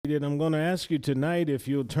excited. I'm going to ask you tonight if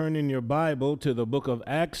you'll turn in your Bible to the book of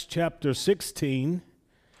Acts chapter 16.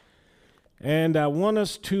 And I want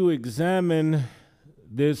us to examine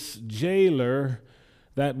this jailer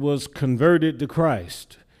that was converted to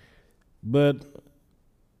Christ. But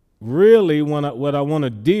really what I want to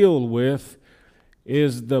deal with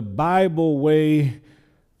is the Bible way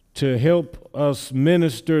to help us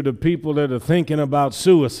minister to people that are thinking about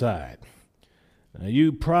suicide. Now,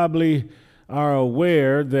 you probably are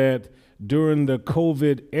aware that during the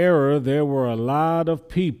COVID era, there were a lot of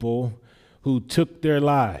people who took their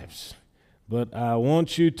lives. But I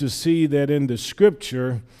want you to see that in the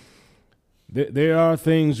scripture, there are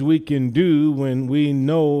things we can do when we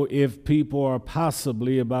know if people are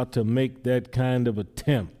possibly about to make that kind of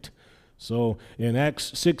attempt. So in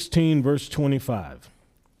Acts 16, verse 25,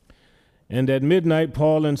 "And at midnight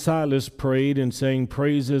Paul and Silas prayed and sang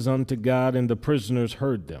praises unto God, and the prisoners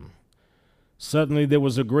heard them. Suddenly there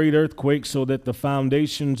was a great earthquake, so that the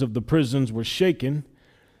foundations of the prisons were shaken,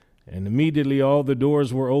 and immediately all the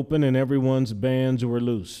doors were open and everyone's bands were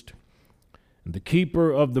loosed. And the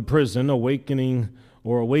keeper of the prison, awaking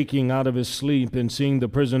out of his sleep and seeing the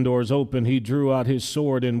prison doors open, he drew out his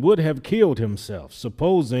sword and would have killed himself,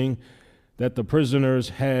 supposing that the prisoners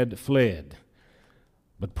had fled.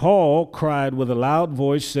 But Paul cried with a loud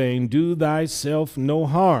voice, saying, Do thyself no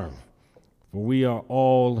harm, for we are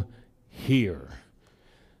all here."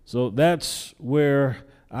 So that's where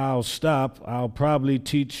I'll stop. I'll probably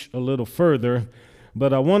teach a little further,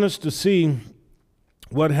 but I want us to see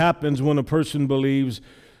what happens when a person believes.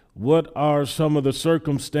 What are some of the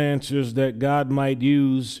circumstances that God might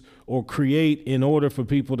use or create in order for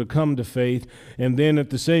people to come to faith? And then at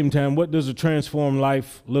the same time, what does a transformed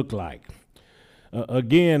life look like?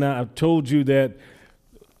 Again, I've told you that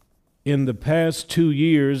in the past 2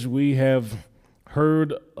 years, we have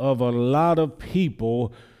heard of a lot of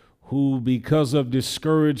people who, because of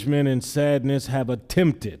discouragement and sadness, have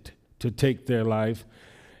attempted to take their life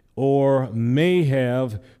or may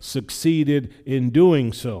have succeeded in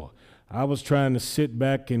doing so. I was trying to sit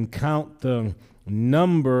back and count the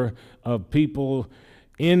number of people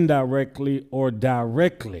indirectly or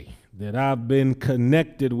directly that I've been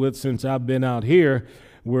connected with since I've been out here,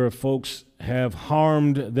 where folks have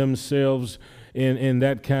harmed themselves in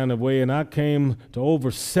that kind of way. And I came to over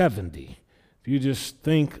 70. If you just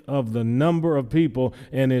think of the number of people,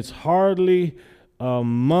 and it's hardly a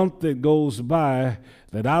month that goes by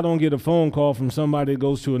that I don't get a phone call from somebody that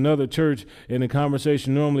goes to another church, and the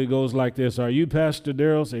conversation normally goes like this: "Are you Pastor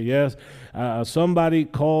Darrell?" Say, "Yes." "Somebody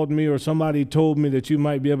called me or somebody told me that you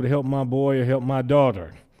might be able to help my boy or help my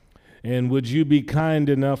daughter. And would you be kind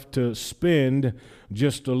enough to spend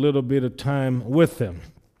just a little bit of time with them?"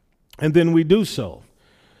 And then we do so.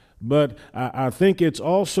 But I think it's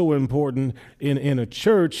also important in a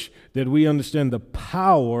church that we understand the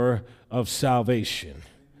power of salvation.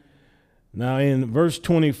 Now, in verse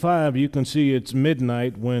 25, you can see it's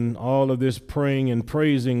midnight when all of this praying and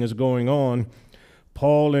praising is going on.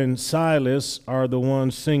 Paul and Silas are the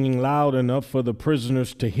ones singing loud enough for the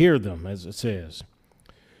prisoners to hear them, as it says.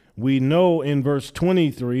 We know in verse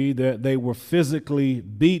 23 that they were physically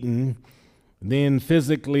beaten, then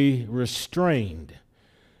physically restrained.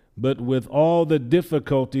 But with all the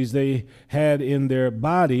difficulties they had in their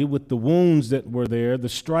body, with the wounds that were there, the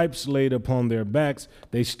stripes laid upon their backs,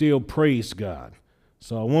 they still praised God.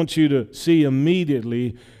 So I want you to see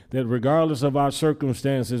immediately that regardless of our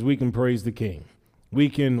circumstances, we can praise the King. We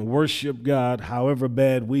can worship God however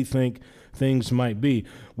bad we think things might be.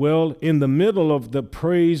 Well, in the middle of the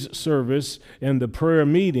praise service and the prayer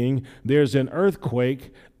meeting, there's an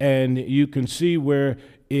earthquake, and you can see where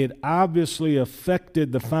it obviously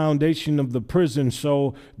affected the foundation of the prison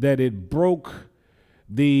so that it broke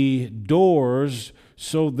the doors,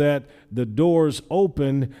 so that the doors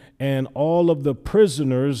opened and all of the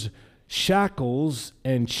prisoners' shackles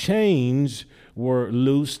and chains were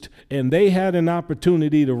loosed, and they had an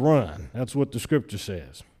opportunity to run. That's what the scripture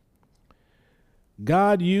says.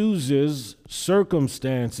 God uses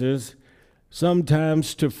circumstances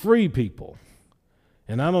sometimes to free people.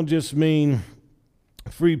 And I don't just mean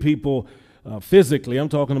free people physically. I'm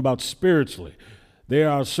talking about spiritually. There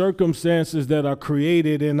are circumstances that are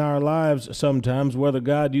created in our lives sometimes, whether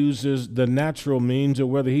God uses the natural means or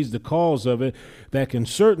whether he's the cause of it, that can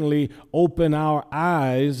certainly open our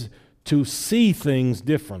eyes to see things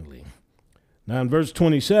differently. Now in verse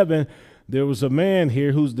 27, there was a man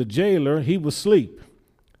here who's the jailer. He was asleep.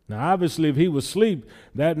 Now, obviously, if he was asleep,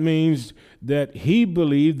 that means that he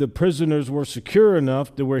believed the prisoners were secure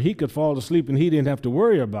enough to where he could fall asleep and he didn't have to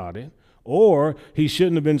worry about it, or he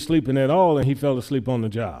shouldn't have been sleeping at all and he fell asleep on the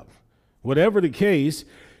job. Whatever the case,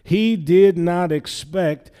 He did not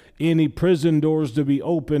expect any prison doors to be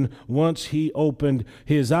open once he opened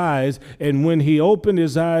his eyes. And when he opened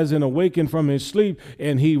his eyes and awakened from his sleep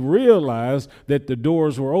and he realized that the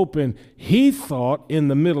doors were open, he thought in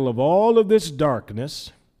the middle of all of this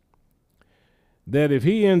darkness that if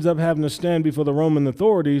he ends up having to stand before the Roman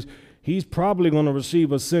authorities, he's probably going to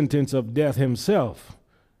receive a sentence of death himself.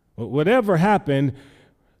 Whatever happened,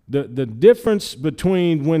 the difference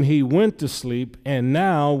between when he went to sleep and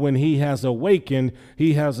now when he has awakened,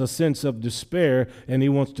 he has a sense of despair and he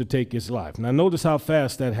wants to take his life. Now notice how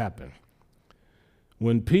fast that happened.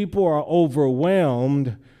 When people are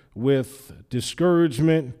overwhelmed with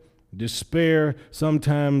discouragement, despair,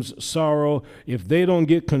 sometimes sorrow, if they don't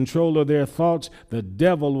get control of their thoughts, the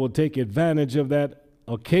devil will take advantage of that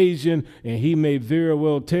occasion, and he may very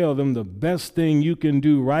well tell them the best thing you can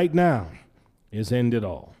do right now is end it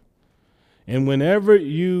all. And whenever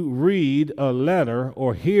you read a letter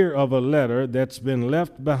or hear of a letter that's been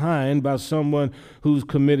left behind by someone who's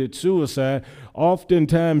committed suicide,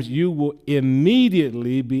 oftentimes you will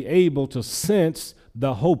immediately be able to sense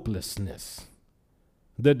the hopelessness,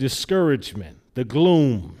 the discouragement, the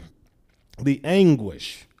gloom, the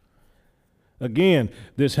anguish. Again,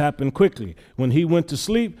 this happened quickly. When he went to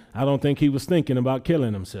sleep, I don't think he was thinking about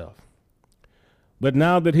killing himself. But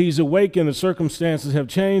now that he's awake and the circumstances have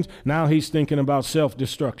changed, now he's thinking about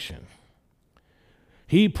self-destruction.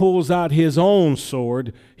 He pulls out his own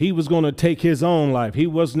sword. He was going to take his own life. He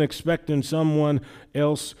wasn't expecting someone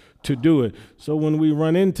else to do it. So when we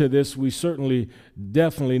run into this, we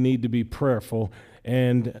definitely need to be prayerful.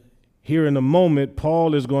 And here in a moment,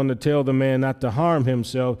 Paul is going to tell the man not to harm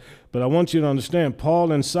himself. But I want you to understand,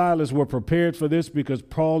 Paul and Silas were prepared for this because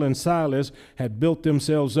Paul and Silas had built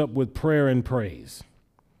themselves up with prayer and praise.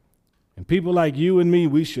 And people like you and me,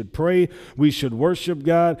 we should pray, we should worship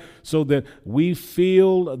God so that we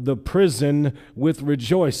fill the prison with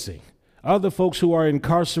rejoicing. Other folks who are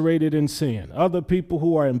incarcerated in sin, other people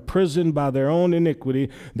who are imprisoned by their own iniquity,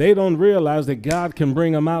 they don't realize that God can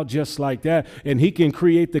bring them out just like that, and he can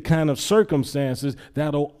create the kind of circumstances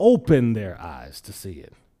that'll open their eyes to see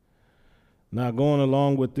it. Now, going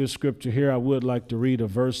along with this scripture here, I would like to read a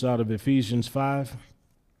verse out of Ephesians 5,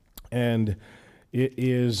 and it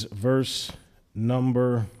is verse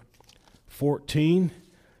number 14,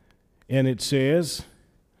 and it says,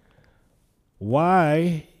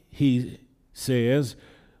 "Why," he says,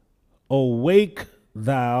 "awake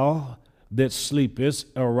thou that sleepest,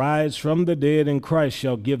 arise from the dead, and Christ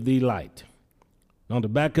shall give thee light." Now to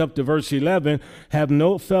back up to verse 11, "Have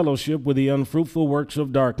no fellowship with the unfruitful works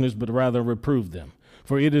of darkness, but rather reprove them.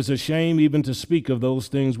 For it is a shame even to speak of those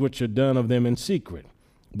things which are done of them in secret.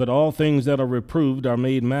 But all things that are reproved are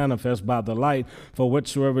made manifest by the light, for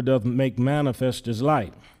whatsoever doth make manifest is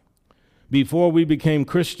light. Before we became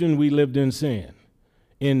Christian, we lived in sin.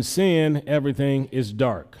 In sin, everything is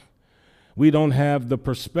dark. We don't have the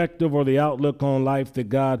perspective or the outlook on life that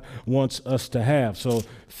God wants us to have. So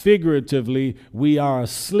figuratively, we are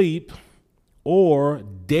asleep or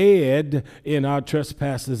dead in our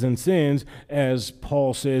trespasses and sins, as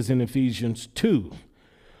Paul says in Ephesians 2.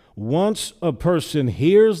 Once a person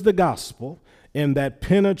hears the gospel and that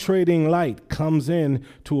penetrating light comes in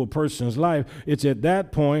to a person's life, it's at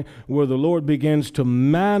that point where the Lord begins to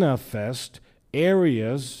manifest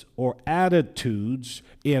areas or attitudes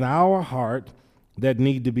in our heart that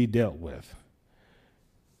need to be dealt with.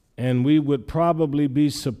 And we would probably be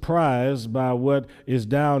surprised by what is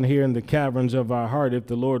down here in the caverns of our heart if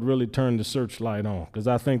the Lord really turned the searchlight on, because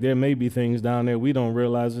I think there may be things down there we don't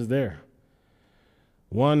realize is there.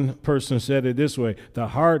 One person said it this way: the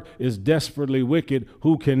heart is desperately wicked,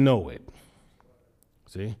 who can know it?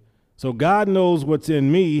 See? So God knows what's in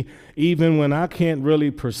me even when I can't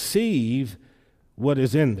really perceive what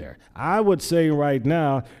is in there. I would say right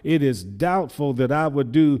now, it is doubtful that I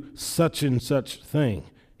would do such and such thing.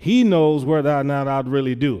 He knows whether or not I'd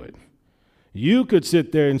really do it. You could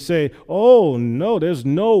sit there and say, oh, no, there's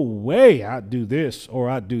no way I'd do this or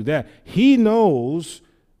I'd do that. He knows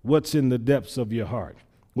what's in the depths of your heart,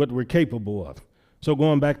 what we're capable of. So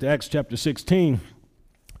going back to Acts chapter 16,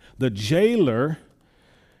 the jailer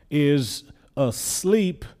is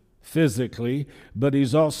asleep physically, but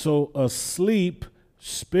he's also asleep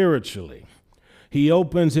spiritually. He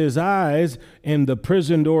opens his eyes and the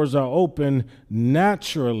prison doors are open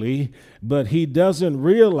naturally, but he doesn't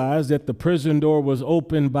realize that the prison door was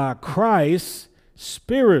opened by Christ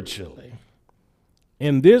spiritually.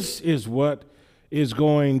 And this is what is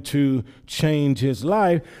going to change his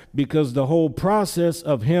life, because the whole process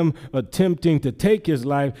of him attempting to take his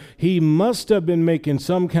life, he must have been making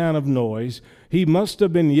some kind of noise. He must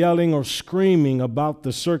have been yelling or screaming about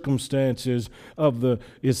the circumstances of the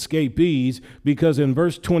escapees, because in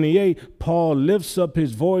verse 28, Paul lifts up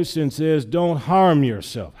his voice and says, don't harm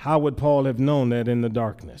yourself. How would Paul have known that in the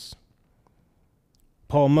darkness?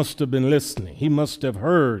 Paul must have been listening. He must have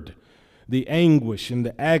heard the anguish and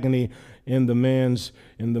the agony in the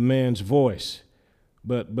man's voice.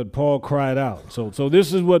 But Paul cried out. So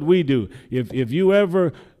this is what we do. If you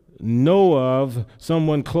ever know of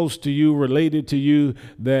someone close to you, related to you,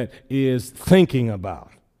 that is thinking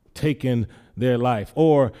about taking their life,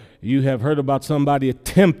 or you have heard about somebody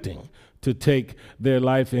attempting to take their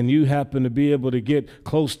life, and you happen to be able to get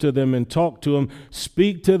close to them and talk to them,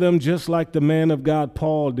 speak to them just like the man of God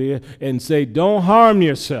Paul did, and say, don't harm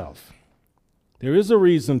yourself. There is a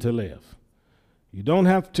reason to live. You don't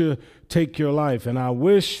have to take your life. And I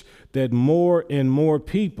wish that more and more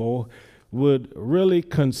people would really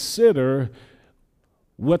consider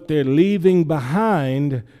what they're leaving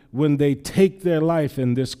behind when they take their life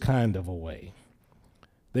in this kind of a way.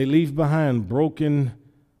 They leave behind broken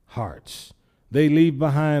hearts. They leave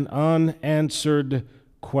behind unanswered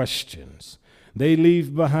questions. They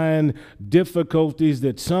leave behind difficulties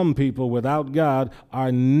that some people without God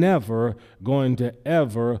are never going to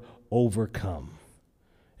ever overcome.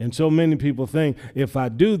 And so many people think, if I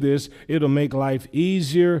do this, it'll make life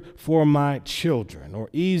easier for my children or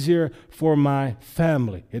easier for my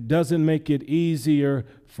family. It doesn't make it easier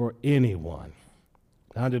for anyone.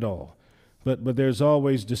 Not at all. But there's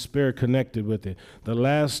always despair connected with it. The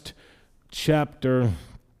last chapter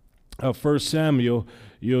of 1 Samuel,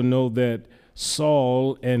 you'll know that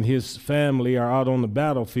Saul and his family are out on the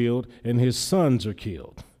battlefield and his sons are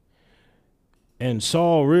killed. And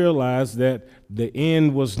Saul realized that the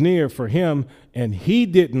end was near for him, and he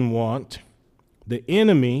didn't want the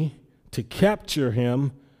enemy to capture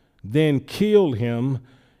him, then kill him,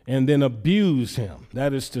 and then abuse him.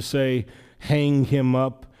 That is to say, hang him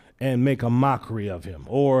up and make a mockery of him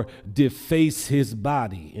or deface his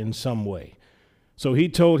body in some way. So he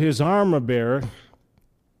told his armor bearer,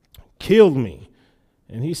 kill me.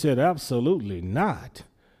 And he said, absolutely not.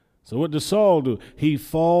 So what does Saul do? He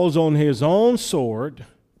falls on his own sword,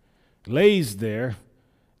 lays there,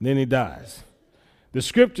 then he dies. The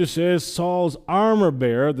scripture says Saul's armor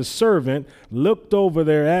bearer, the servant, looked over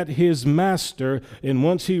there at his master, and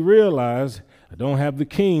once he realized, I don't have the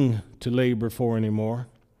king to labor for anymore.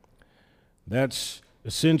 That's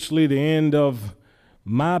essentially the end of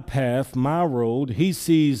my path, my road. He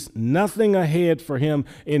sees nothing ahead for him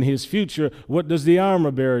in his future. What does the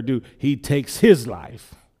armor bearer do? He takes his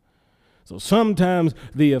life. So sometimes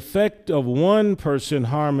the effect of one person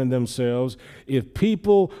harming themselves, if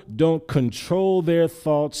people don't control their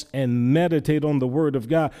thoughts and meditate on the word of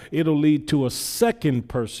God, it'll lead to a second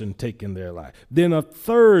person taking their life, then a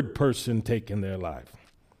third person taking their life.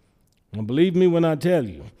 And believe me when I tell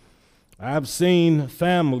you, I've seen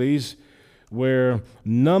families where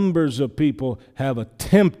numbers of people have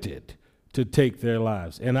attempted to take their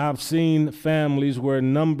lives. And I've seen families where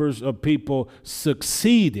numbers of people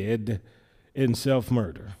succeeded in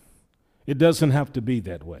self-murder. It doesn't have to be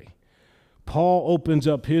that way. Paul opens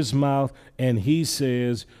up his mouth and he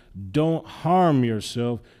says, don't harm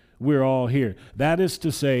yourself. We're all here. That is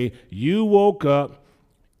to say, you woke up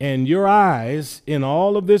and your eyes in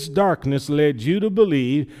all of this darkness led you to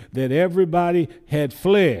believe that everybody had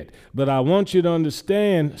fled. But I want you to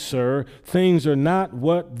understand, sir, things are not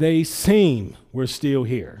what they seem. We're still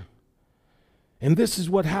here. And this is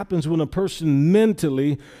what happens when a person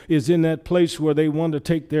mentally is in that place where they want to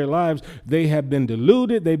take their lives. They have been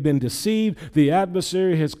deluded. They've been deceived. The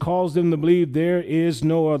adversary has caused them to believe there is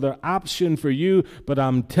no other option for you. But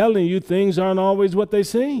I'm telling you, things aren't always what they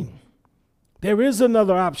seem. There is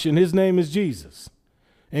another option. His name is Jesus.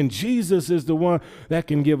 And Jesus is the one that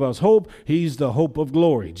can give us hope. He's the hope of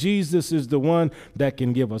glory. Jesus is the one that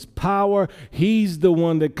can give us power. He's the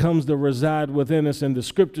one that comes to reside within us. And the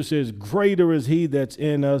scripture says, greater is he that's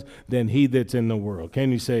in us than he that's in the world.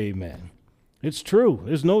 Can you say amen? It's true.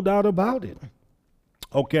 There's no doubt about it.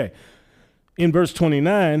 Okay. In verse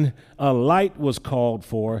 29, a light was called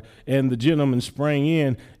for, and the gentleman sprang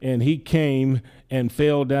in, and he came and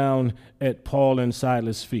fell down at Paul and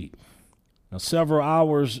Silas' feet. Now, several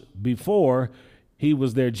hours before, he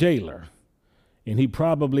was their jailer, and he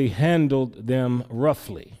probably handled them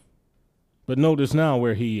roughly. But notice now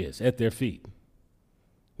where he is, at their feet.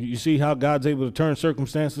 You see how God's able to turn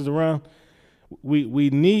circumstances around? We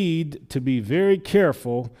need to be very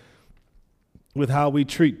careful with how we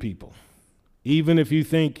treat people, even if you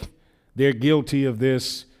think they're guilty of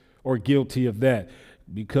this or guilty of that,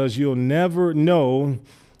 because you'll never know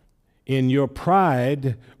in your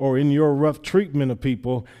pride or in your rough treatment of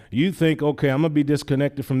people, you think, okay, I'm going to be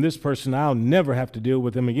disconnected from this person. I'll never have to deal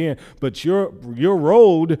with them again. But your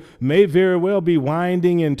road may very well be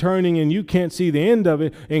winding and turning, and you can't see the end of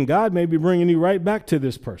it. And God may be bringing you right back to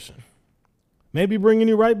this person. Maybe bringing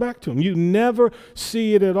you right back to him. You never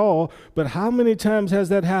see it at all. But how many times has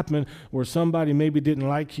that happened where somebody maybe didn't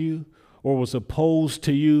like you or was opposed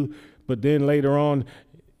to you, but then later on,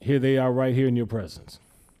 here they are right here in your presence?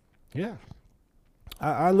 Yeah.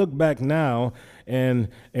 I look back now and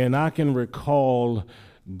I can recall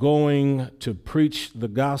going to preach the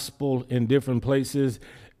gospel in different places,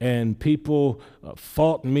 and people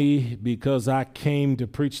fought me because I came to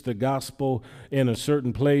preach the gospel in a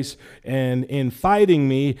certain place. And in fighting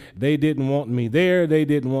me, they didn't want me there. They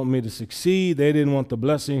didn't want me to succeed. They didn't want the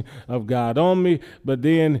blessing of God on me. But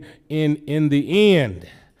then in the end,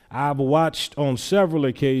 I've watched on several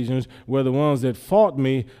occasions where the ones that fought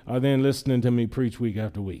me are then listening to me preach week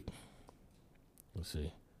after week. Let's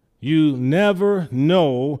see. You never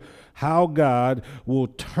know how God will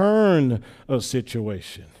turn a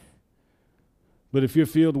situation. But if you're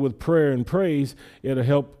filled with prayer and praise, it'll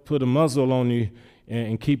help put a muzzle on you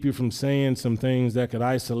and keep you from saying some things that could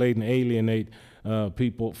isolate and alienate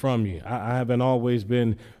people from you. I haven't always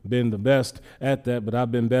been the best at that, but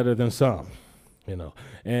I've been better than some, you know.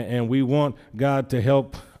 And we want God to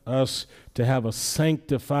help us to have a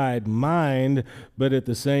sanctified mind, but at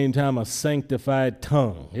the same time, a sanctified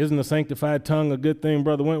tongue. Isn't a sanctified tongue a good thing,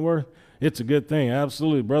 Brother Wentworth? It's a good thing,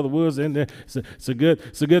 absolutely. Brother Woods, it's a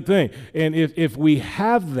good thing. And if we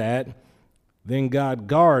have that, then God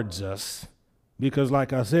guards us, because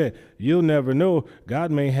like I said, you'll never know.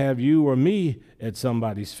 God may have you or me at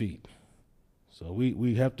somebody's feet. So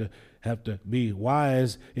we have to be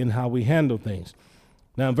wise in how we handle things.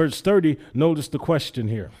 Now, in verse 30, notice the question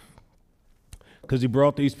here, because he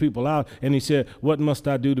brought these people out and he said, "What must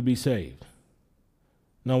I do to be saved?"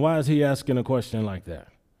 Now, why is he asking a question like that?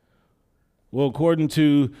 Well, according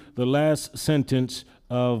to the last sentence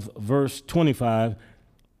of verse 25,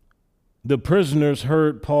 the prisoners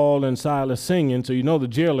heard Paul and Silas singing, so you know the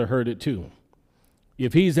jailer heard it too.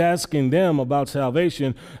 If he's asking them about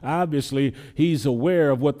salvation, obviously he's aware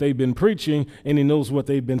of what they've been preaching and he knows what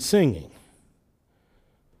they've been singing.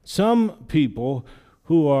 Some people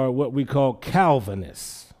who are what we call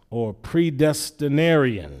Calvinists or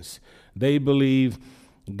predestinarians, they believe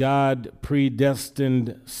God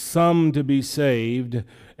predestined some to be saved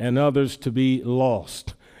and others to be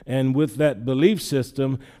lost. And with that belief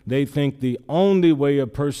system, they think the only way a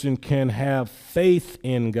person can have faith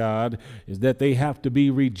in God is that they have to be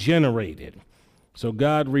regenerated. So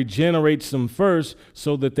God regenerates them first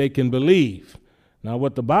so that they can believe. Now,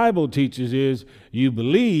 what the Bible teaches is you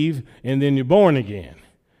believe and then you're born again.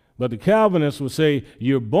 But the Calvinists would say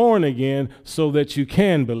you're born again so that you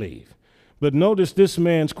can believe. But notice this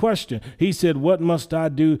man's question. He said, "What must I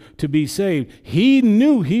do to be saved?" He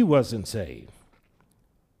knew he wasn't saved.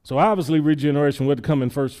 So obviously regeneration would come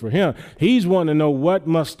in first for him. He's wanting to know, what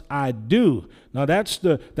must I do? Now that's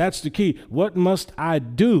the key. What must I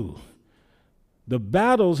do? The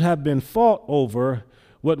battles have been fought over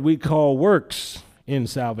what we call works in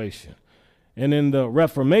salvation. And in the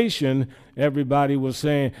Reformation, everybody was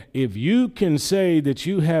saying, if you can say that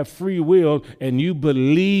you have free will and you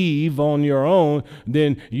believe on your own,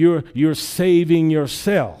 then you're saving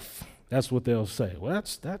yourself. That's what they'll say. Well,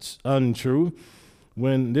 that's untrue.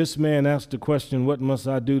 When this man asked the question, "What must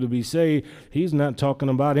I do to be saved?" he's not talking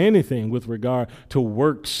about anything with regard to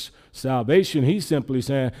works salvation. He's simply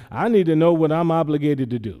saying, I need to know what I'm obligated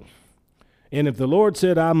to do. And if the Lord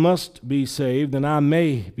said I must be saved, then I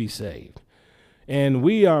may be saved. And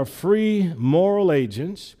we are free moral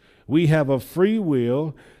agents. We have a free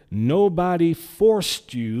will. Nobody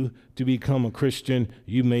forced you to become a Christian.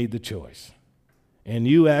 You made the choice. And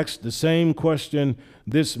you asked the same question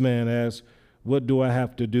this man asked, what do I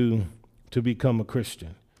have to do to become a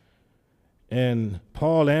Christian? And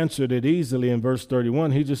Paul answered it easily in verse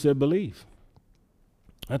 31. He just said, believe.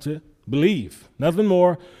 That's it. Believe. Nothing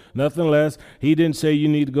more, nothing less. He didn't say you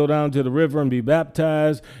need to go down to the river and be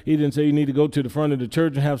baptized. He didn't say you need to go to the front of the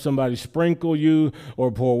church and have somebody sprinkle you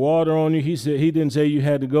or pour water on you. He didn't say you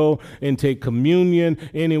had to go and take communion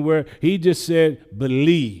anywhere. He just said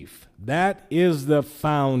believe. That is the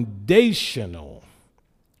foundational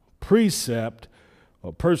precept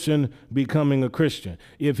a person becoming a Christian.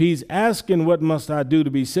 If he's asking what must I do to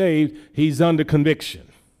be saved, he's under conviction.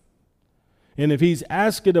 And if he's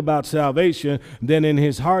asking about salvation, then in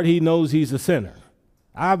his heart he knows he's a sinner.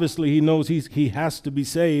 Obviously, he knows he has to be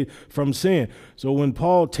saved from sin. So when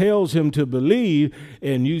Paul tells him to believe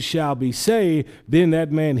and you shall be saved, then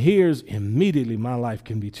that man hears, immediately my life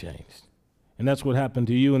can be changed. And that's what happened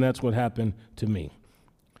to you, and that's what happened to me.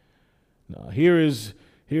 Now, here is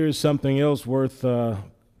something else worth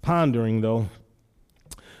pondering, though.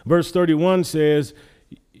 Verse 31 says,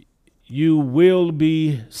 you will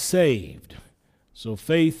be saved. So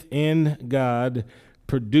faith in God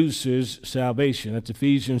produces salvation. That's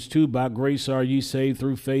Ephesians 2. By grace are ye saved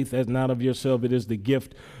through faith, as not of yourself. It is the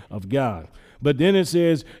gift of God. But then it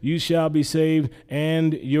says, you shall be saved,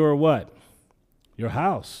 and your what? Your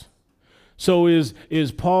house. So is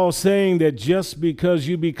Paul saying that just because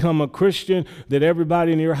you become a Christian, that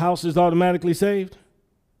everybody in your house is automatically saved?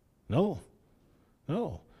 No.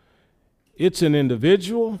 It's an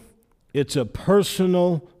individual. It's a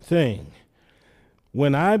personal thing.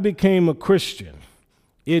 When I became a Christian,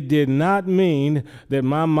 it did not mean that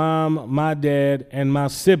my mom, my dad, and my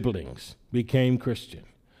siblings became Christian.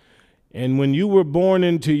 And when you were born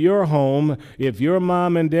into your home, if your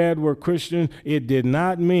mom and dad were Christian, it did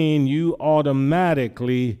not mean you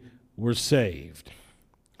automatically were saved.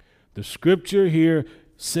 The scripture here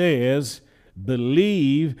says,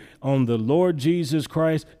 believe on the Lord Jesus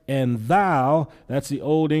Christ, and thou, that's the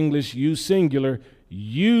Old English, you singular,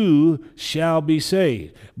 you shall be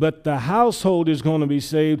saved. But the household is going to be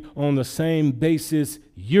saved on the same basis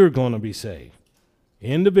you're going to be saved.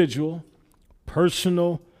 Individual,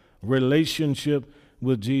 personal relationship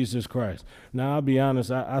with Jesus Christ. Now, I'll be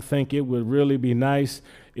honest, I think it would really be nice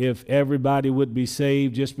if everybody would be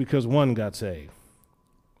saved just because one got saved.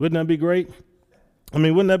 Wouldn't that be great? I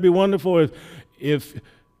mean, wouldn't that be wonderful if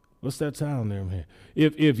what's that sound there, man?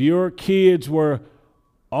 If your kids were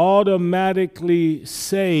automatically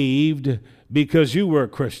saved because you were a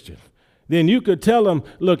Christian, then you could tell them,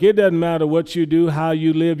 look, it doesn't matter what you do, how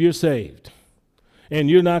you live, you're saved. And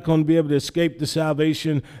you're not going to be able to escape the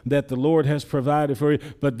salvation that the Lord has provided for you.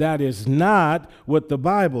 But that is not what the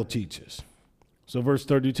Bible teaches. So verse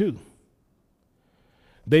 32,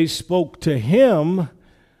 they spoke to him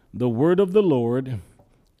the word of the Lord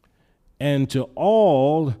and to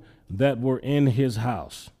all that were in his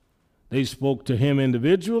house. They spoke to him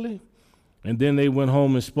individually, and then they went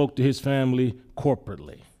home and spoke to his family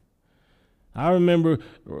corporately. I remember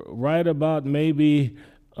right about maybe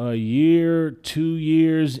a year, 2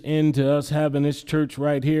 years into us having this church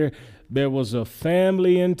right here, there was a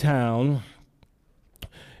family in town,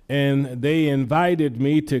 and they invited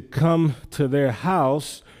me to come to their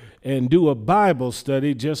house and do a Bible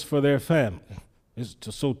study just for their family.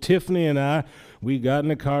 So Tiffany and I, we got in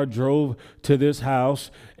the car, drove to this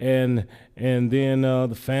house, and then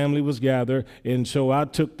the family was gathered. And so I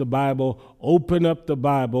took the Bible, opened up the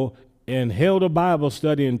Bible, and held a Bible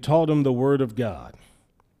study and taught them the Word of God,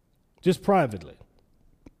 just privately.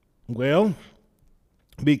 Well,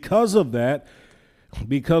 because of that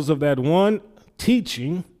one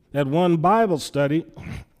teaching, that one Bible study,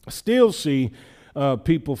 I still see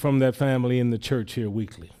people from that family in the church here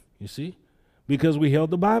weekly, you see, because we held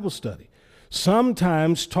the Bible study.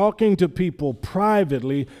 Sometimes talking to people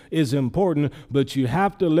privately is important, but you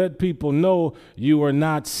have to let people know you are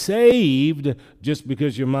not saved just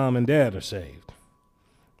because your mom and dad are saved.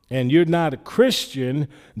 And you're not a Christian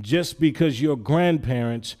just because your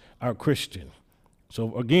grandparents are Christian.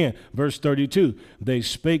 So again, verse 32, they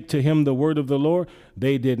spake to him the word of the Lord.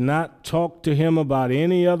 They did not talk to him about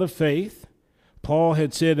any other faith. Paul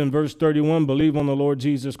had said in verse 31, believe on the Lord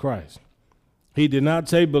Jesus Christ. He did not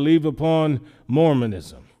say believe upon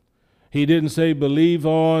Mormonism. He didn't say believe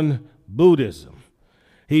on Buddhism.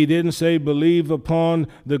 He didn't say believe upon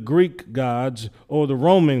the Greek gods or the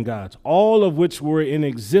Roman gods, all of which were in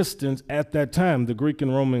existence at that time, the Greek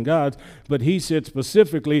and Roman gods. But he said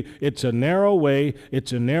specifically, it's a narrow way,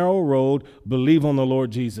 it's a narrow road, believe on the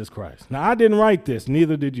Lord Jesus Christ. Now, I didn't write this,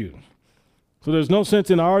 neither did you. So there's no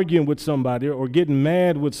sense in arguing with somebody or getting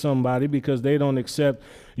mad with somebody because they don't accept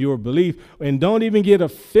your belief. And don't even get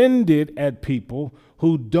offended at people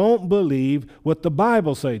who don't believe what the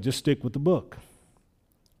Bible says. Just stick with the book.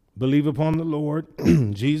 Believe upon the Lord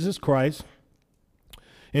Jesus Christ,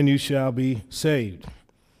 and you shall be saved.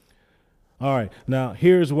 All right, now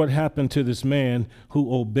here's what happened to this man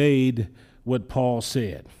who obeyed what Paul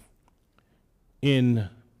said. In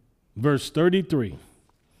verse 33,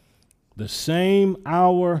 the same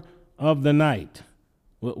hour of the night.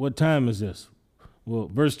 What time is this? Well,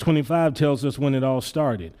 verse 25 tells us when it all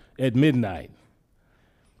started, at midnight.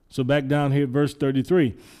 So back down here, verse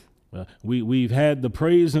 33. We've had the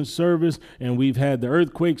praise and service, and we've had the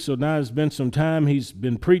earthquake, so now it's been some time he's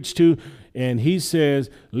been preached to, and he says,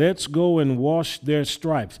 let's go and wash their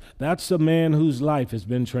stripes. That's a man whose life has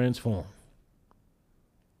been transformed.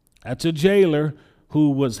 That's a jailer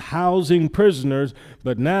who was housing prisoners,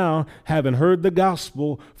 but now, having heard the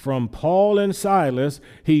gospel from Paul and Silas,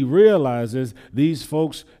 he realizes these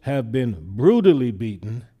folks have been brutally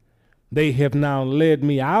beaten. They have now led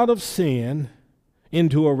me out of sin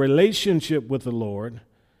into a relationship with the Lord.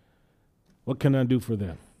 What can I do for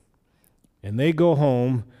them? And they go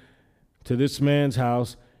home to this man's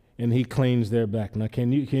house, and he claims their back. Now,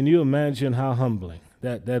 can you imagine how humbling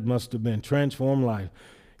that must have been? Transformed life.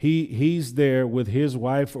 He's there with his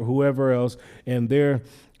wife or whoever else, and they're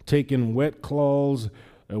taking wet cloths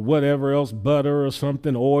or whatever else, butter or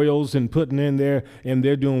something, oils, and putting in there, and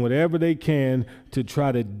they're doing whatever they can to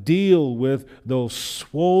try to deal with those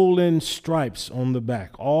swollen stripes on the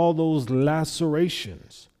back, all those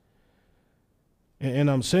lacerations. And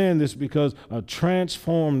I'm saying this because a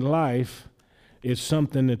transformed life is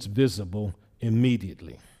something that's visible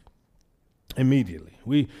immediately. Immediately.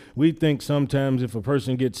 We think sometimes if a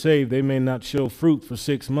person gets saved, they may not show fruit for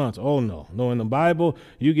 6 months. Oh, no. No, in the Bible,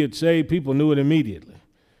 you get saved, people knew it immediately.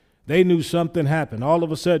 They knew something happened. All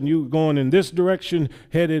of a sudden, you were going in this direction,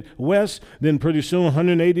 headed west, then pretty soon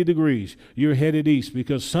 180 degrees, you're headed east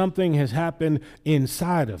because something has happened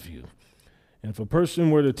inside of you. And if a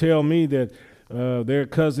person were to tell me that their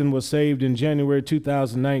cousin was saved in January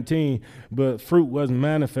 2019, but fruit wasn't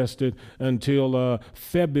manifested until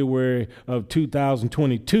February of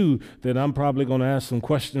 2022, then I'm probably going to ask some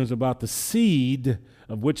questions about the seed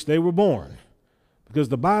of which they were born. Because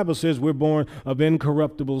the Bible says we're born of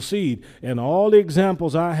incorruptible seed. And all the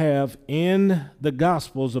examples I have in the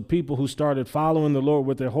Gospels of people who started following the Lord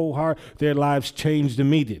with their whole heart, their lives changed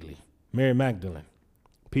immediately. Mary Magdalene,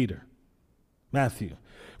 Peter, Matthew.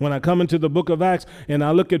 When I come into the book of Acts and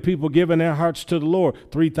I look at people giving their hearts to the Lord,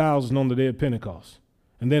 3,000 on the day of Pentecost,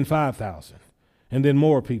 and then 5,000, and then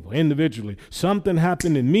more people individually. Something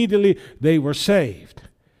happened immediately, they were saved.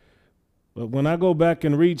 But when I go back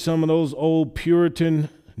and read some of those old Puritan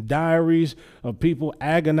diaries of people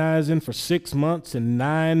agonizing for 6 months and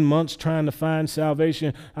 9 months trying to find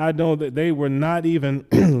salvation, I know that they were not even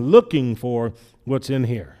looking for what's in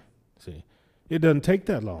here. See, it doesn't take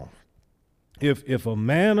that long. If a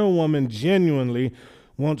man or woman genuinely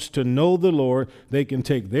wants to know the Lord, they can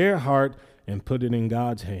take their heart and put it in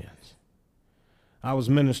God's hands. I was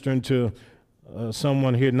ministering to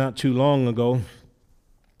someone here not too long ago,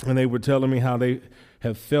 and they were telling me how they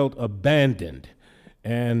have felt abandoned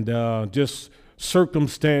and just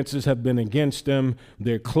circumstances have been against them.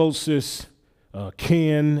 Their closest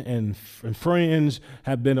kin and friends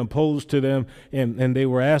have been opposed to them, and they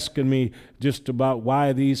were asking me just about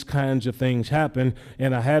why these kinds of things happen,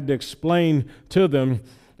 and I had to explain to them,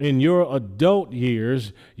 in your adult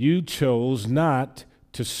years, you chose not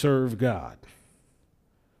to serve God.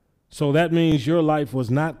 So that means your life was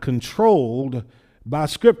not controlled by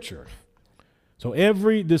Scripture. So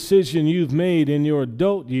every decision you've made in your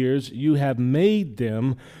adult years, you have made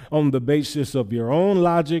them on the basis of your own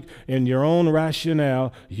logic and your own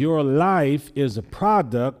rationale. Your life is a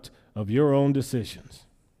product of your own decisions.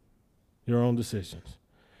 Your own decisions.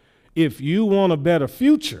 If you want a better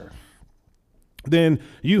future, then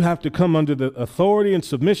you have to come under the authority and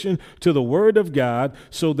submission to the Word of God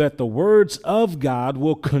so that the words of God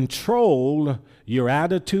will control your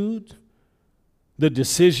attitude, the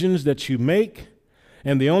decisions that you make.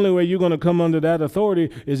 And the only way you're going to come under that authority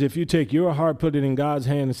is if you take your heart, put it in God's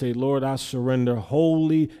hand, and say, Lord, I surrender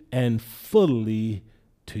wholly and fully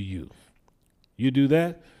to you. You do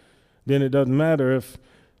that, then it doesn't matter if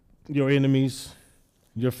your enemies,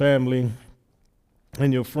 your family,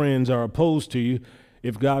 and your friends are opposed to you.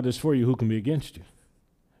 If God is for you, who can be against you?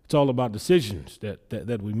 It's all about decisions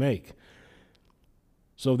that we make.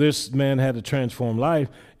 So this man had a transformed life,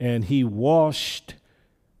 and he washed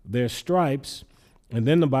their stripes. And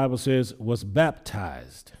then the Bible says, was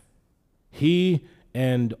baptized. He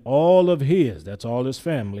and all of his, that's all his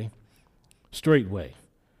family, straightway.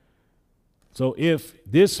 So if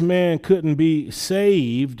this man couldn't be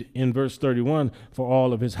saved in verse 31 for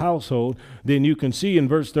all of his household, then you can see in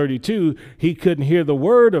verse 32, he couldn't hear the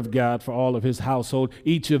word of God for all of his household.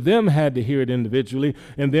 Each of them had to hear it individually.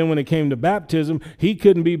 And then when it came to baptism, he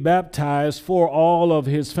couldn't be baptized for all of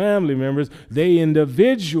his family members. They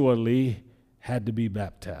individually had to be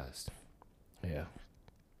baptized. Yeah.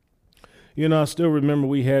 You know, I still remember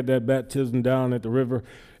we had that baptism down at the river,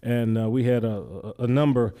 and we had a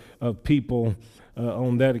number of people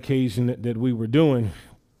on that occasion that we were doing.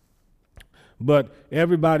 But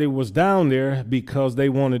everybody was down there because they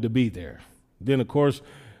wanted to be there. Then, of course,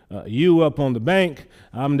 you up on the bank,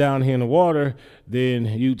 I'm down here in the water, then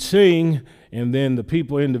you'd sing, and then the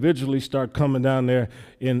people individually start coming down there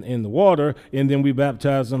in the water, and then we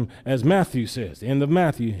baptize them as Matthew says, end of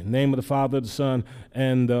Matthew, in the name of the Father, the Son,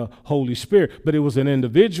 and the Holy Spirit. But it was an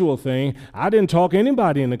individual thing. I didn't talk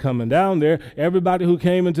anybody into coming down there. Everybody who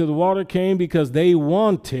came into the water came because they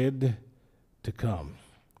wanted to come.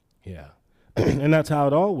 Yeah. And that's how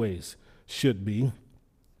it always should be.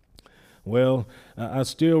 Well, I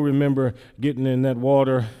still remember getting in that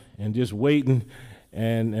water and just waiting,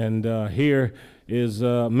 and here is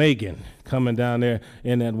Megan coming down there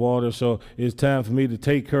in that water. So it's time for me to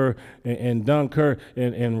take her and dunk her.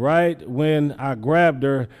 And right when I grabbed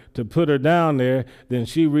her to put her down there, then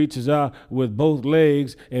she reaches out with both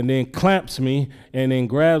legs and then clamps me and then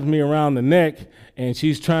grabs me around the neck. And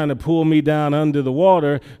she's trying to pull me down under the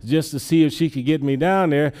water just to see if she could get me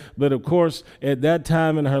down there. But of course, at that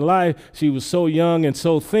time in her life, she was so young and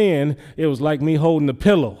so thin, it was like me holding a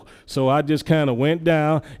pillow. So I just kind of went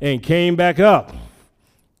down and came back up.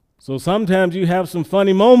 So sometimes you have some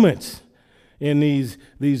funny moments in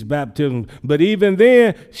these baptisms. But even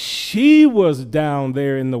then, she was down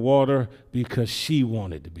there in the water because she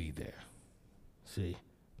wanted to be there. See,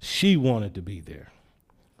 she wanted to be there.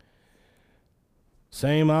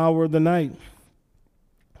 Same hour of the night,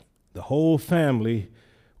 the whole family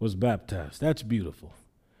was baptized. That's beautiful.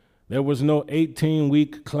 There was no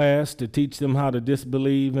 18-week class to teach them how to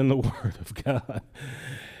disbelieve in the Word of God.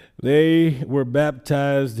 They were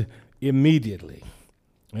baptized immediately.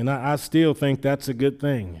 And I still think that's a good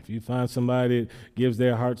thing. If you find somebody that gives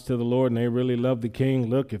their hearts to the Lord and they really love the King,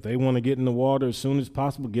 look, if they want to get in the water as soon as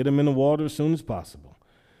possible, get them in the water as soon as possible.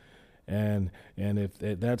 And if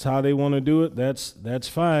that's how they want to do it, that's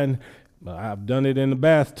fine. I've done it in the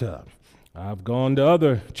bathtub. I've gone to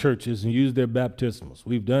other churches and used their baptismals.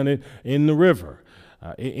 We've done it in the river.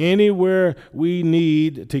 Anywhere we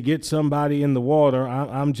need to get somebody in the water,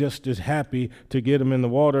 I'm just as happy to get them in the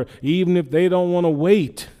water, even if they don't want to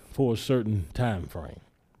wait for a certain time frame,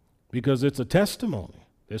 because it's a testimony.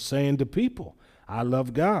 They're saying to people, I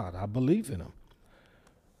love God. I believe in him.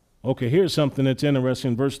 Okay, here's something that's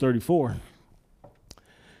interesting, verse 34.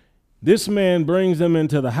 This man brings them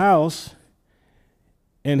into the house,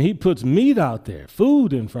 and he puts meat out there,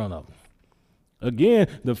 food in front of them. Again,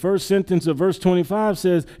 the first sentence of verse 25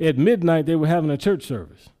 says, at midnight they were having a church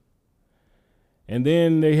service. And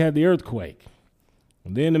then they had the earthquake.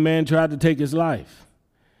 And then the man tried to take his life.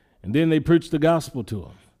 And then they preached the gospel to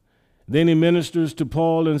him. Then he ministers to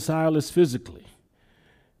Paul and Silas physically.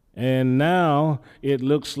 And now it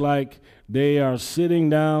looks like they are sitting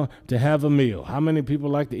down to have a meal. How many people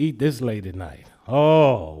like to eat this late at night?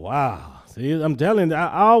 Oh, wow. See, I'm telling you,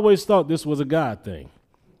 I always thought this was a God thing.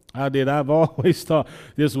 I did. I've always thought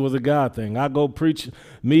this was a God thing. I go preach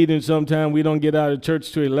meetings sometime. We don't get out of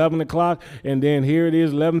church till 11 o'clock, and then here it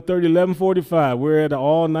is, 11:30, 11:45. We're at an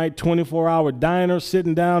all-night, 24-hour diner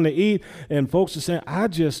sitting down to eat, and folks are saying, I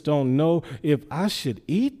just don't know if I should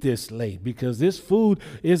eat this late because this food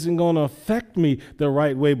isn't going to affect me the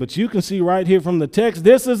right way. But you can see right here from the text,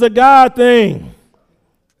 this is a God thing.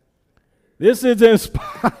 This is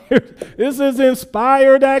inspired. This is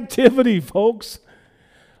inspired activity, folks.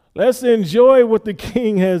 Let's enjoy what the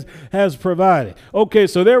King has provided. Okay,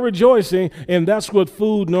 so they're rejoicing, and that's what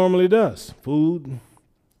food normally does. Food,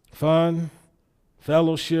 fun,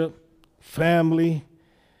 fellowship, family.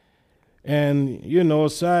 And, you know,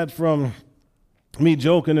 aside from me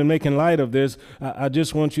joking and making light of this, I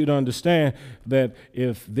just want you to understand that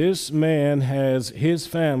if this man has his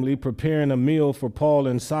family preparing a meal for Paul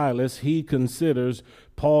and Silas, he considers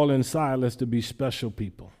Paul and Silas to be special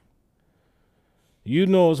people. You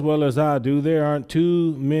know as well as I do, there aren't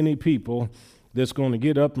too many people that's going to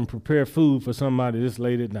get up and prepare food for somebody this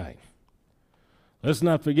late at night. Let's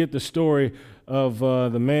not forget the story of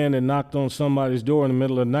the man that knocked on somebody's door in the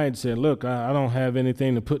middle of the night and said, look, I don't have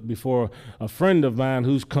anything to put before a friend of mine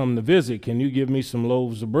who's come to visit. Can you give me some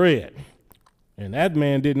loaves of bread? And that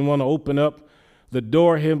man didn't want to open up the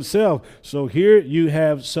door himself. So here you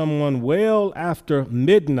have someone well after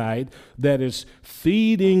midnight that is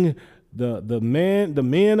feeding the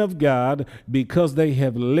men of God because they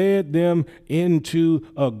have led them into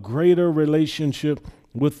a greater relationship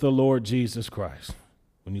with the Lord Jesus Christ.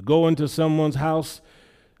 When you go into someone's house,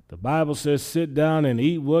 the Bible says sit down and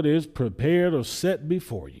eat what is prepared or set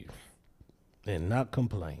before you and not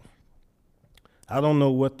complain. I don't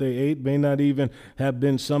know what they ate, may not even have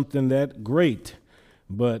been something that great,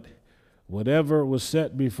 but whatever was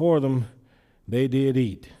set before them, they did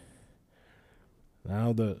eat.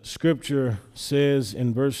 Now the scripture says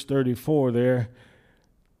in verse 34 there,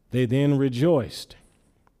 they then rejoiced.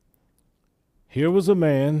 Here was a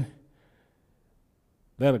man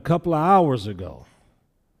that a couple of hours ago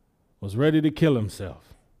was ready to kill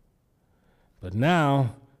himself. But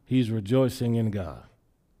now he's rejoicing in God.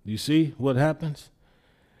 You see what happens?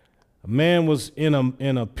 A man was in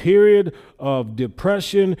a period of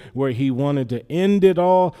depression where he wanted to end it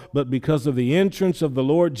all, but because of the entrance of the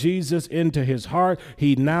Lord Jesus into his heart,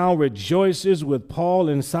 he now rejoices with Paul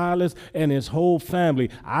and Silas and his whole family.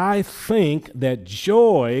 I think that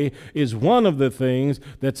joy is one of the things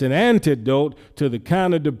that's an antidote to the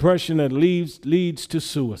kind of depression that leads to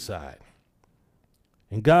suicide.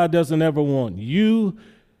 And God doesn't ever want you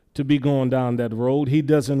to be going down that road. He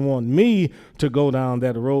doesn't want me to go down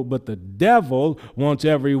that road, but the devil wants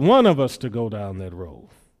every one of us to go down that road.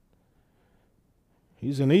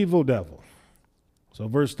 He's an evil devil. So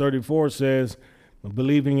verse 34 says,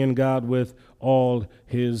 believing in God with all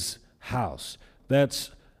his house.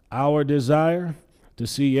 That's our desire, to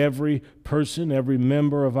see every person, every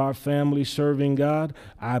member of our family serving God.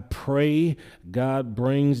 I pray God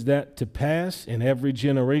brings that to pass in every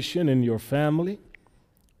generation in your family,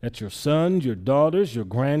 that your sons, your daughters, your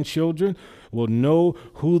grandchildren will know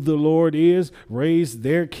who the Lord is, raise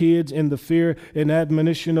their kids in the fear and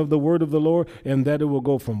admonition of the word of the Lord, and that it will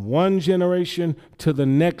go from one generation to the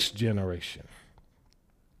next generation.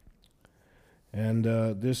 And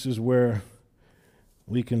this is where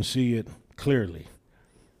we can see it clearly.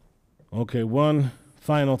 Okay, one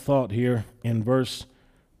final thought here in verse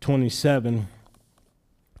 27.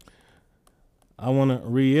 I want to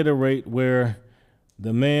reiterate where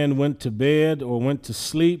the man went to bed or went to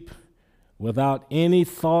sleep without any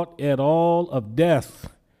thought at all of death.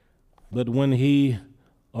 But when he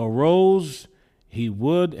arose, he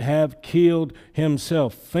would have killed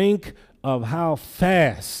himself. Think of how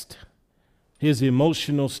fast his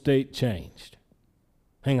emotional state changed.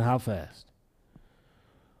 Think of how fast.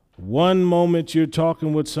 One moment you're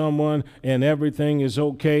talking with someone and everything is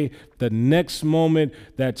okay. The next moment,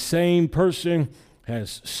 that same person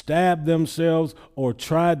has stabbed themselves or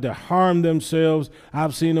tried to harm themselves.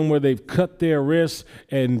 I've seen them where they've cut their wrists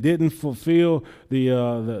and didn't fulfill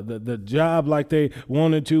the job like they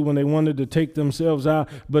wanted to when they wanted to take themselves out.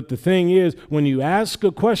 But the thing is, when you ask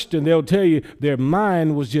a question, they'll tell you their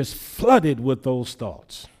mind was just flooded with those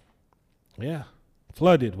thoughts. Yeah,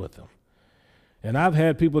 flooded with them. And I've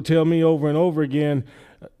had people tell me over and over again,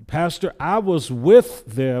 Pastor, I was with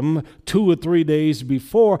them 2 or 3 days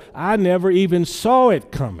before. I never even saw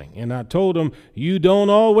it coming. And I told them, you don't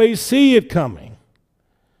always see it coming.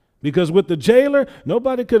 Because with the jailer,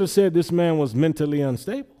 nobody could have said this man was mentally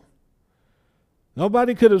unstable.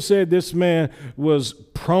 Nobody could have said this man was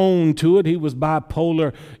prone to it. He was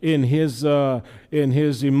bipolar in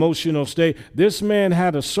his emotional state. This man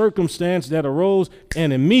had a circumstance that arose,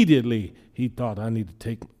 and immediately he thought, I need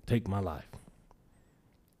to take my life.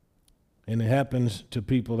 And it happens to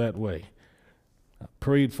people that way. I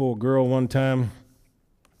prayed for a girl one time.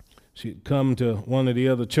 She'd come to one of the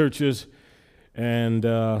other churches,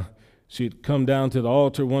 and she'd come down to the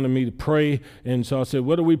altar, wanted me to pray. And so I said,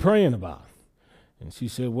 what are we praying about? And she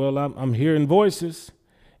said, well, I'm hearing voices,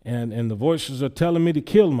 and the voices are telling me to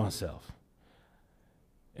kill myself.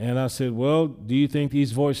 And I said, well, do you think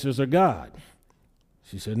these voices are God?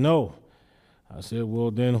 She said, no. I said,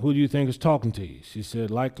 well, then who do you think is talking to you? She said,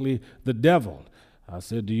 likely the devil. I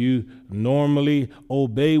said, do you normally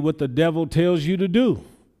obey what the devil tells you to do?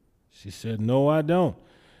 She said, no, I don't.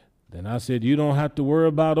 Then I said, you don't have to worry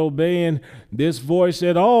about obeying this voice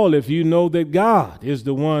at all if you know that God is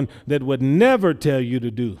the one that would never tell you to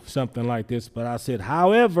do something like this. But I said,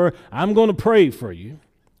 however, I'm going to pray for you.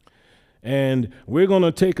 And we're going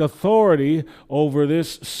to take authority over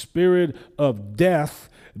this spirit of death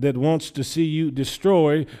that wants to see you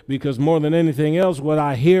destroyed, because more than anything else, what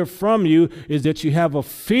I hear from you is that you have a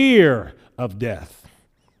fear of death.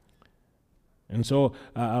 And so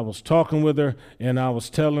I was talking with her, and I was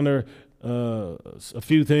telling her a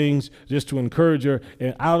few things just to encourage her.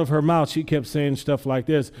 And out of her mouth, she kept saying stuff like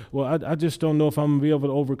this. Well, I just don't know if I'm going to be able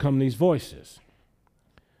to overcome these voices.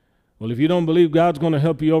 Well, if you don't believe God's going to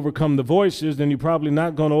help you overcome the voices, then you're probably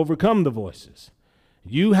not going to overcome the voices.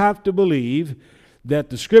 You have to believe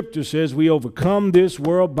that the scripture says we overcome this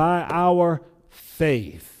world by our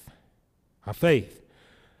faith. Our faith.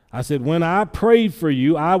 I said, when I prayed for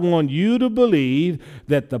you, I want you to believe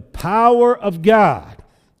that the power of God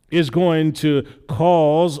is going to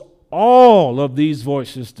cause all of these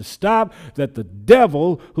voices to stop, that the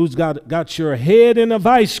devil who's got your head in a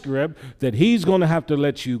vice grip, that he's going to have to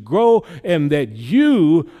let you grow and that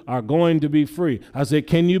you are going to be free. I said,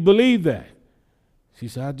 can you believe that? She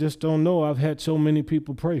said, I just don't know. I've had so many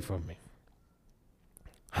people pray for me.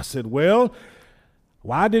 I said, well,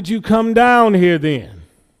 why did you come down here then?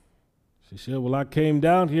 She said, well, I came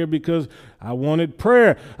down here because I wanted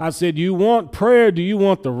prayer. I said, you want prayer? Do you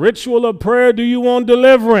want the ritual of prayer? Do you want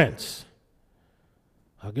deliverance?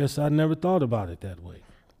 I guess I never thought about it that way.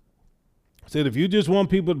 I said, if you just want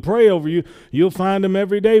people to pray over you, you'll find them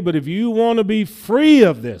every day. But if you want to be free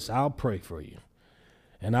of this, I'll pray for you.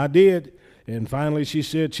 And I did. And finally, she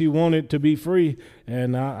said she wanted to be free.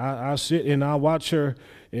 And I sit and I watch her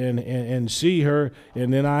and see her.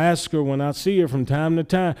 And then I ask her when I see her from time to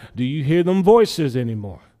time, do you hear them voices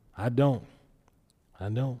anymore? I don't.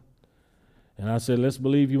 And I said, let's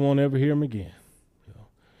believe you won't ever hear them again.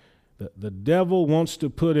 The devil wants to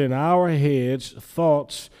put in our heads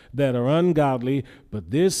thoughts that are ungodly, but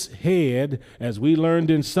this head, as we learned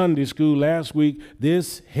in Sunday school last week,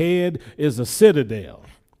 this head is a citadel.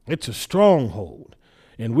 It's a stronghold.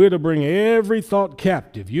 And we're to bring every thought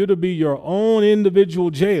captive. You're to be your own individual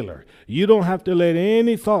jailer. You don't have to let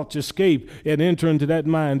any thoughts escape and enter into that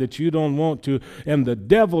mind that you don't want to. And the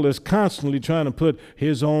devil is constantly trying to put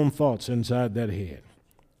his own thoughts inside that head.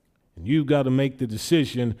 And you've got to make the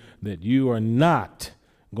decision that you are not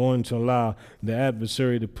going to allow the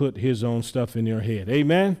adversary to put his own stuff in your head.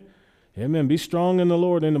 Amen? Amen. Be strong in the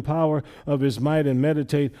Lord in the power of his might and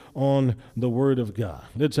meditate on the word of God.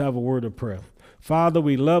 Let's have a word of prayer. Father,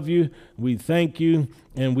 we love you, we thank you,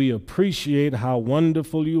 and we appreciate how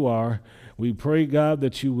wonderful you are. We pray, God,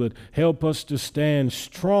 that you would help us to stand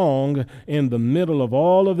strong in the middle of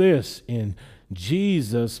all of this. In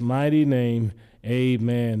Jesus' mighty name,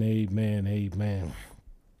 amen, amen, amen.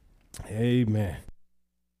 Amen.